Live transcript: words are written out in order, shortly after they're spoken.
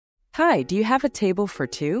Hi, do you have a table for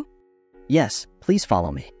two? Yes, please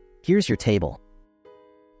follow me. Here's your table.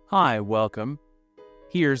 Hi, welcome.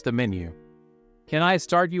 Here's the menu. Can I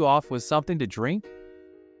start you off with something to drink?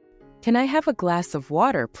 Can I have a glass of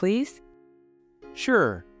water, please?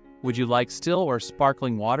 Sure. Would you like still or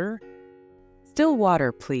sparkling water? Still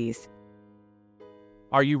water, please.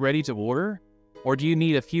 Are you ready to order? Or do you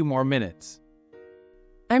need a few more minutes?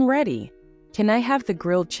 I'm ready. Can I have the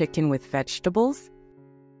grilled chicken with vegetables?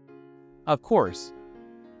 Of course.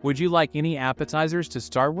 Would you like any appetizers to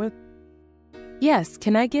start with? Yes,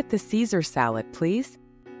 can I get the Caesar salad, please?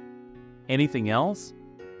 Anything else?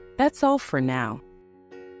 That's all for now.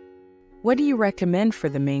 What do you recommend for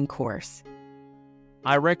the main course?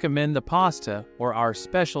 I recommend the pasta or our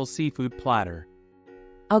special seafood platter.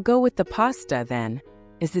 I'll go with the pasta then.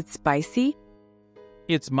 Is it spicy?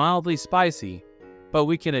 It's mildly spicy, but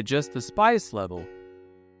we can adjust the spice level.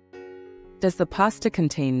 Does the pasta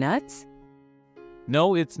contain nuts?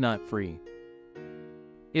 No, it's nut-free.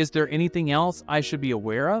 Is there anything else I should be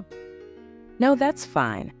aware of? No, that's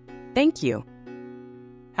fine. Thank you.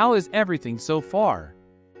 How is everything so far?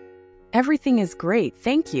 Everything is great,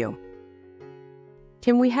 thank you.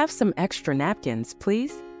 Can we have some extra napkins,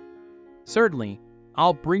 please? Certainly.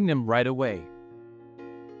 I'll bring them right away.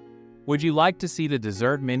 Would you like to see the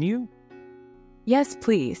dessert menu? Yes,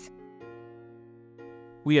 please.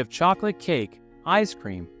 We have chocolate cake, ice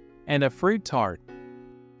cream, and a fruit tart.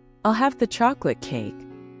 I'll have the chocolate cake.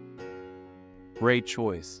 Great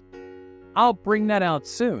choice. I'll bring that out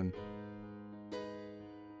soon.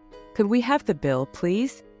 Could we have the bill,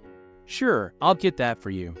 please? Sure, I'll get that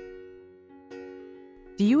for you.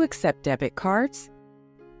 Do you accept debit cards?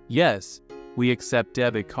 Yes, we accept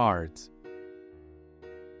debit cards.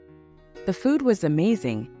 The food was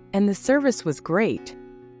amazing, and the service was great.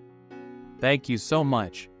 Thank you so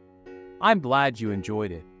much. I'm glad you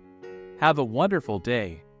enjoyed it. Have a wonderful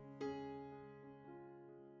day.